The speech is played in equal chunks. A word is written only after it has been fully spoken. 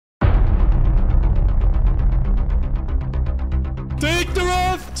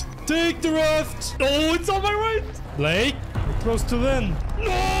Take the raft. Oh, it's on my right. Blake, we're close to Lynn.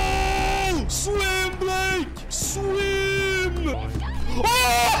 No! Swim, Blake! Swim!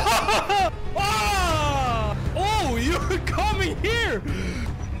 Oh! Ah! Oh, you're coming here!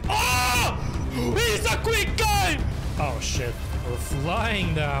 Ah! He's a quick guy! Oh, shit. We're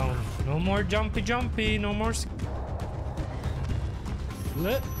flying down. No more jumpy jumpy. No more...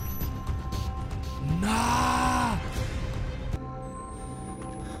 Nah!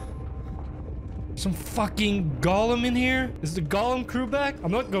 Some fucking golem in here? Is the golem crew back?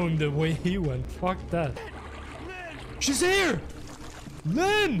 I'm not going the way he went. Fuck that. She's here!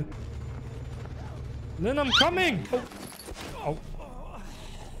 Lynn! Lynn, I'm coming! Oh.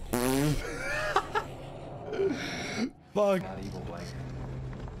 Oh. Fuck. Not evil, Blake.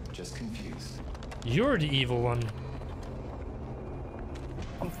 Just confused. You're the evil one.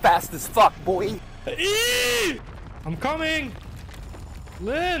 I'm fast as fuck, boy. Eee! I'm coming!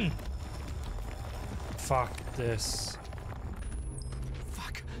 Lynn! Fuck this.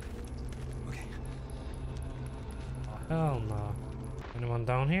 Fuck. Okay. Hell no. Anyone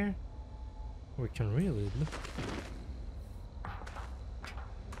down here? We can really look.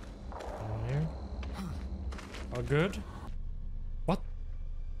 Down here. All good? What?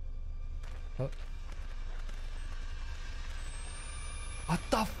 What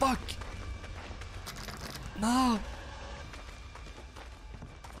the fuck? No!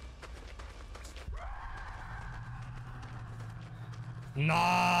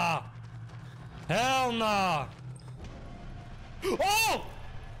 Nah! Hell nah! Oh!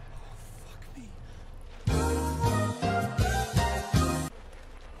 Fuck me.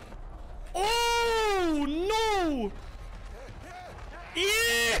 Oh no!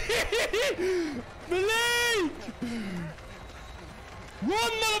 Blake!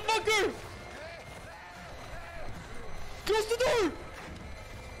 Run, motherfucker! Close the door!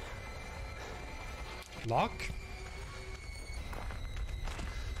 Lock?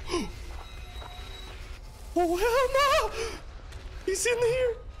 Oh hell no! He's in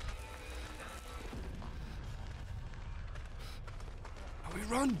here! Now we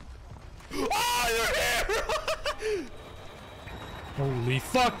run! Oh, you're here! Holy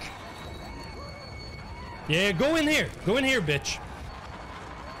fuck! Yeah, go in here! Go in here, bitch!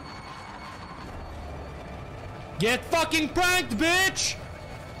 Get fucking pranked, bitch!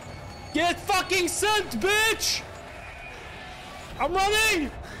 Get fucking sent, bitch! I'm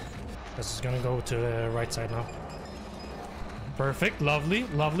running! This is gonna go to the right side now. Perfect, lovely,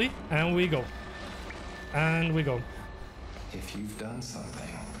 lovely. And we go. And we go. If you've done something,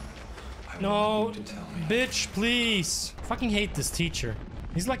 I No, want you to tell me. bitch, please. Fucking hate this teacher.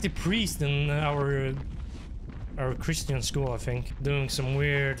 He's like the priest in our Christian school, I think. Doing some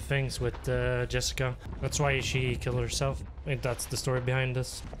weird things with Jessica. That's why she killed herself. I think that's the story behind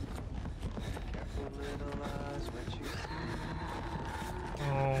this.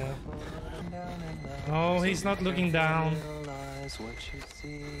 Oh. Oh, he's not looking down.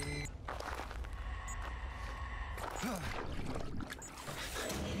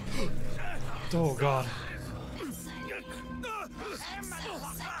 Oh god.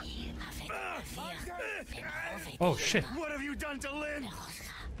 Oh shit. What have you done to Lynn?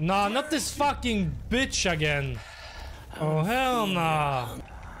 Nah, not this fucking bitch again. Oh hell nah.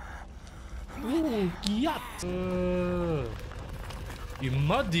 Ooh, yacht. You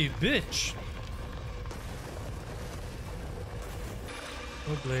muddy bitch.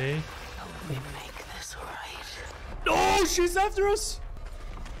 Ugly. We make this right. No, she's after us.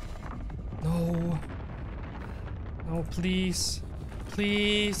 No. No, please.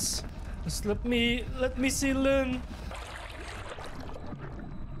 Please. Just let me see Lynn.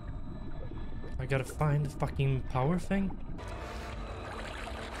 I gotta find the fucking power thing.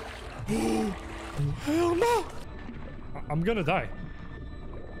 Oh, hell no! I'm gonna die.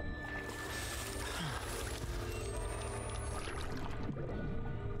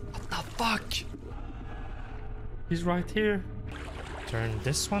 What the fuck? He's right here. Turn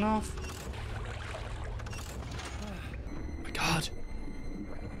this one off. Oh my god.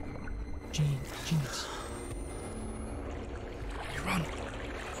 Genius. You run.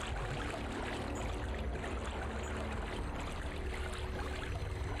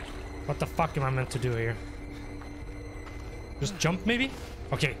 What the fuck am I meant to do here? Just jump maybe?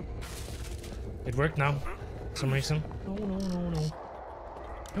 Okay. It worked now. For some reason. No.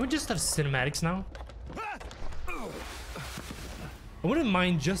 Can we just have cinematics now? I wouldn't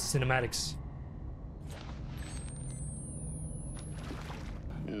mind just cinematics.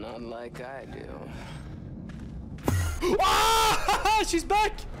 Not like I do. Ah! She's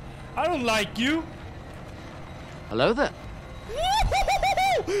back! I don't like you. Hello there.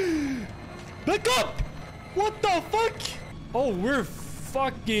 Back up! What the fuck? Oh, we're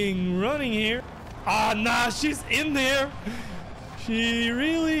fucking running here. Ah, nah, she's in there. She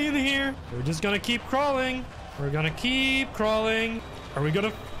really in here. We're just gonna keep crawling. We're gonna keep crawling. Are we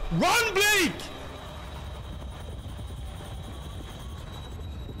gonna run, Blake?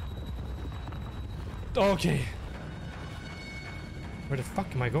 Okay. Where the fuck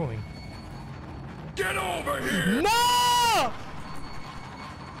am I going? Get over here! No!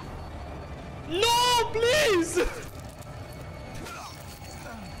 No, please!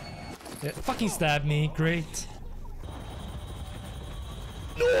 Yeah, fucking stab me, great.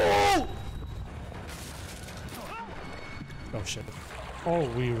 No! Oh shit. Oh,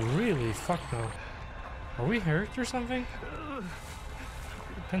 we really fucked now. Are we hurt or something?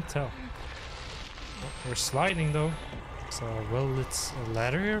 Can't tell. Oh, we're sliding though. So, well, it's a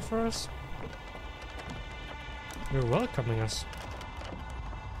ladder here for us. They're welcoming us.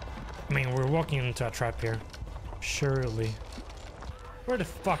 I mean, we're walking into a trap here. Surely. Where the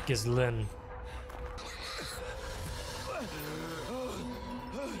fuck is Lynn?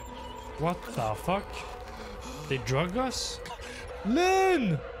 What the fuck? They drug us?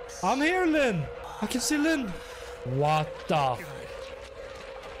 Lynn! I'm here, Lynn! I can see Lynn! What the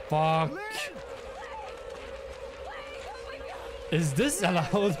fuck? Is this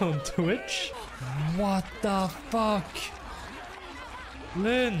allowed on Twitch? What the fuck?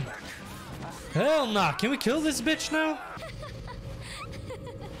 Lynn! Hell nah! Can we kill this bitch now?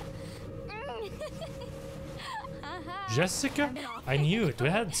 Jessica? I knew it. We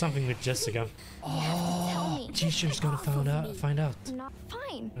had something with Jessica. Oh, teacher's gonna find out. Not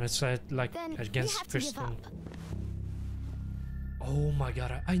fine. And it's like Then against Kristen. Oh my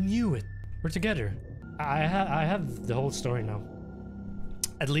god! I knew it. We're together. I have the whole story now.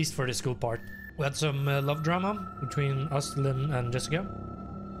 At least for the school part. We had some love drama between us, Lynn, and Jessica.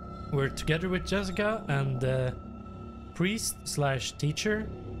 We're together with Jessica, and the priest / teacher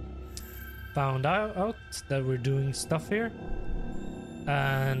found out that we're doing stuff here,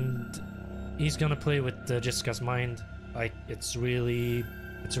 and he's gonna play with Jessica's mind. Like it's really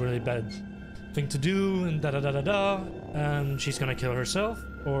bad thing to do, and da da da da da. And she's gonna kill herself,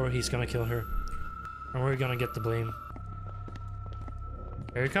 or he's gonna kill her, and we're gonna get the blame.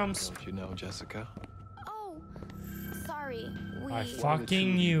 Here he comes. Don't you know, Jessica? Oh, sorry. I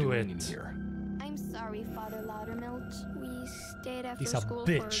fucking knew it. I'm sorry, Father Loudermilk. We stayed after He's a school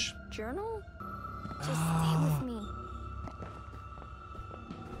bitch. for journal. Just stay with me.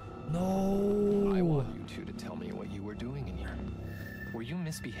 No. I want you two to tell me what you were doing in here. Were you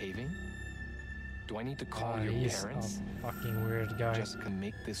misbehaving? Do I need to call your He's parents? a fucking weird guy. Jessica,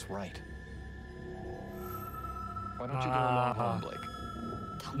 make this right. Why don't you go along home, Blake?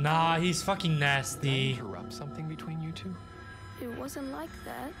 Nah, he's fucking Did I nasty. interrupt something between you two? It wasn't like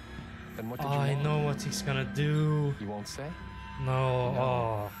that. Then what Oh, did you I want? know what he's gonna do. You won't say? No. No.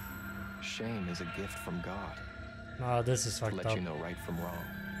 Oh. Shame is a gift from God Nah, this is to fucked let up. you know right from wrong.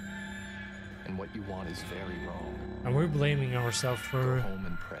 And what you want is very wrong. And we're blaming ourselves Go for home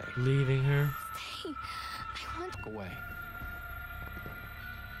and pray. leaving her. Hey, I want. Go away.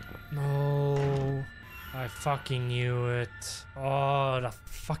 No. I fucking knew it. Oh, the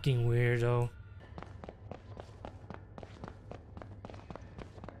fucking weirdo.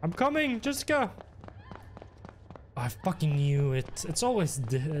 I'm coming, Jessica. I fucking knew it. It's always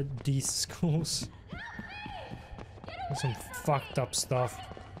these schools. Some fucked up stuff.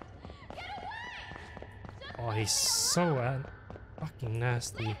 Oh, he's so fucking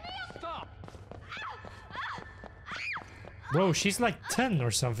nasty. Bro, she's like 10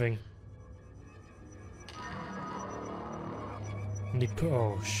 or something.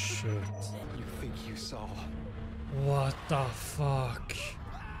 Oh shit. You think you saw? What the fuck?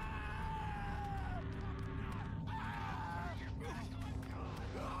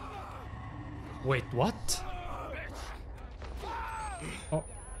 Wait, what? Oh.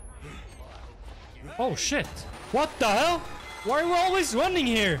 Oh shit. What the hell? Why are we always running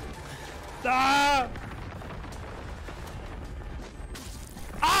here? Ah!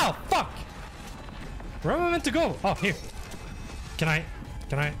 Ah, fuck! Where am I meant to go? Oh, here. Can I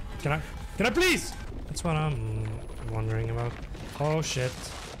please? That's what I'm wondering about. Oh shit.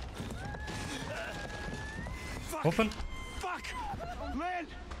 Fuck. Open. Fuck! Lynn!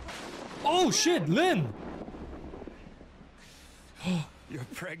 Oh shit, Lynn! You're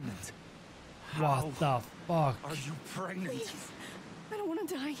pregnant. What the fuck? Are you pregnant? Please, I don't want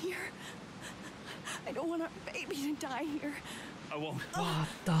to die here. I don't want our baby to die here. I won't. What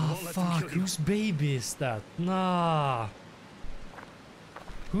the won't let them fuck? kill you. Whose baby is that? Nah.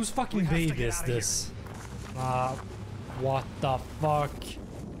 Whose fucking We have to baby get is out of here. this? What the fuck?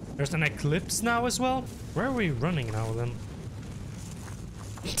 There's an eclipse now as well. Where are we running now then?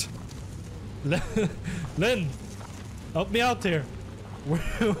 Lynn, help me out here.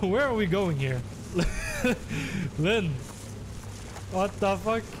 Where are we going here? Lynn, what the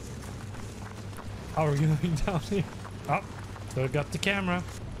fuck? How are we going down here? Oh, still got the camera.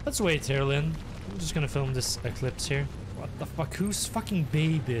 Let's wait here, Lynn. I'm just gonna film this eclipse here. What the fuck? Whose fucking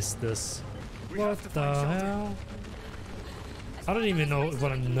baby is this? What the hell? I don't even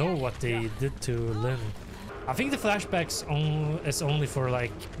know what they did to Lynn. I think the flashbacks is only for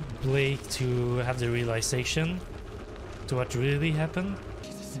like Blake to have the realization to what really happened.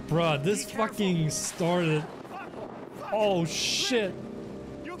 Bruh, this fucking started. Oh shit!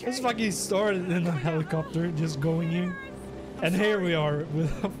 This fucking started in a helicopter just going here, and here we are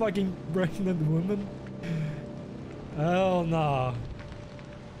with a fucking pregnant woman. Hell nah.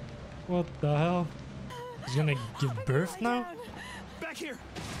 What the hell? He's gonna give birth now? Back here.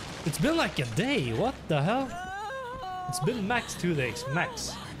 It's been like a day. What the hell? It's been max 2 days.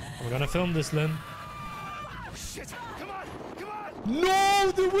 Max. I'm gonna film this, Lynn. Shit. Come on. Come on.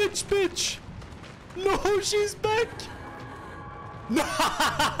 No, the witch bitch. No, she's back. No.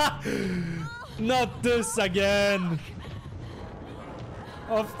 Not this again.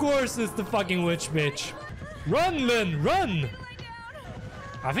 Of course it's the fucking witch bitch. Run, Lynn, run.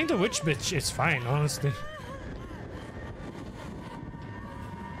 I think the witch bitch is fine, honestly.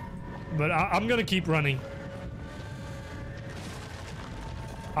 But I'm gonna keep running.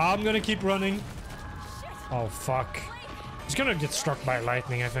 I'm gonna keep running. Oh fuck. He's gonna get struck by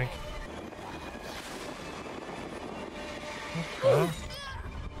lightning, I think.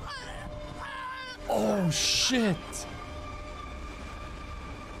 Oh shit.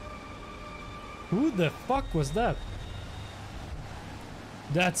 Who the fuck was that?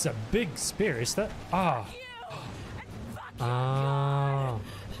 That's a big spear, is that? Ah. Ah.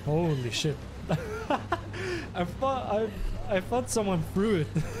 Holy shit. I thought someone threw it.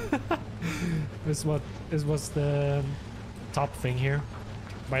 This was the top thing here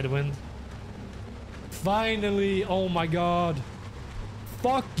by the wind. Finally, oh my god.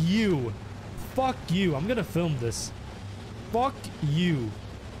 Fuck you. Fuck you. I'm gonna film this. Fuck you. You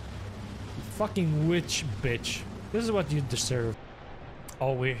fucking witch bitch. This is what you deserve.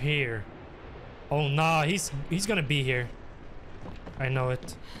 Oh, we're here. Oh nah, he's gonna be here. I know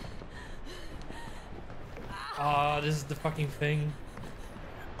it. Ah, this is the fucking thing.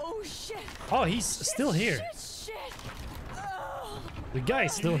 Oh shit. Oh, he's still here. Shit. Oh. The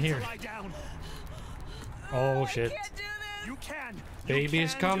guy's still here. Lie down. Oh shit. Can't do this. You can. Baby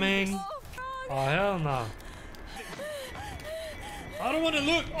is coming. Oh hell no. I don't want to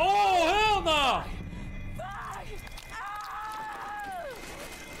look. Oh hell no.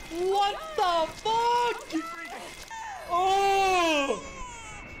 What the fuck? Oh!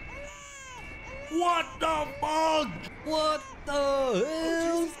 What the fuck? What the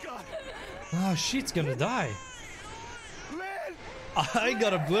hell? Oh, shit's gonna die. I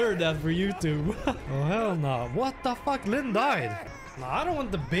gotta blur that for YouTube. Oh hell no. What the fuck? Lynn died. No, I don't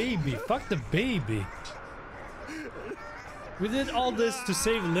want the baby. Fuck the baby. We did all this to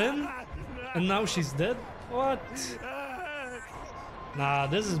save Lynn, and now she's dead? What? Nah,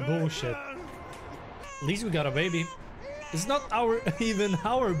 this is bullshit. At least we got a baby. It's not even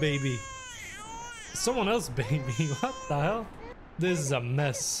our baby. It's someone else's baby. What the hell? This is a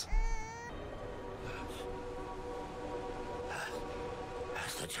mess.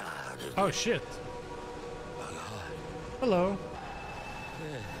 Oh shit. Hello.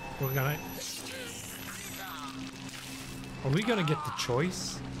 We're gonna... Are we gonna get the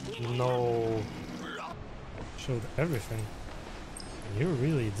choice? No. Showed everything. You're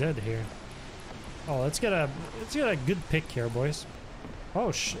really dead here. Oh, let's get a good pick here, boys.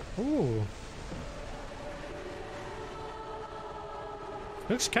 Oh shit. Ooh.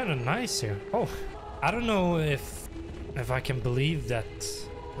 Looks kind of nice here. Oh, I don't know if I can believe that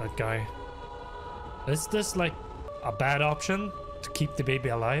guy. Is this like a bad option to keep the baby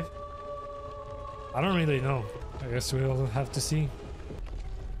alive? I don't really know. I guess we'll have to see.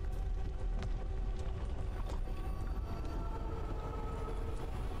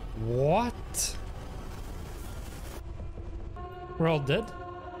 What? We're all dead?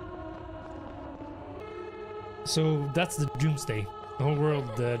 So that's the doomsday. The whole world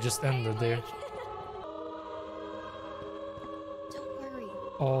just ended there. Don't worry.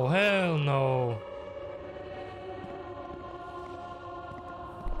 Oh hell no.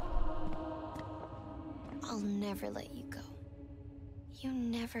 I'll never let you go. You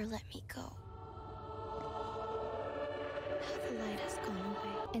never let me go. Now the light has gone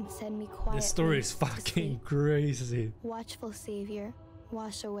away and send me quietly. This story is fucking crazy. Watchful savior,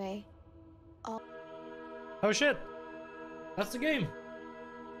 wash away all. Oh shit! That's the game!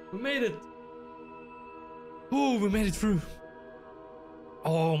 We made it! Ooh, we made it through!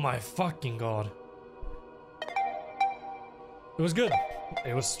 Oh my fucking god. It was good.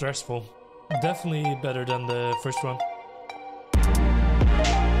 It was stressful. Definitely better than the first one.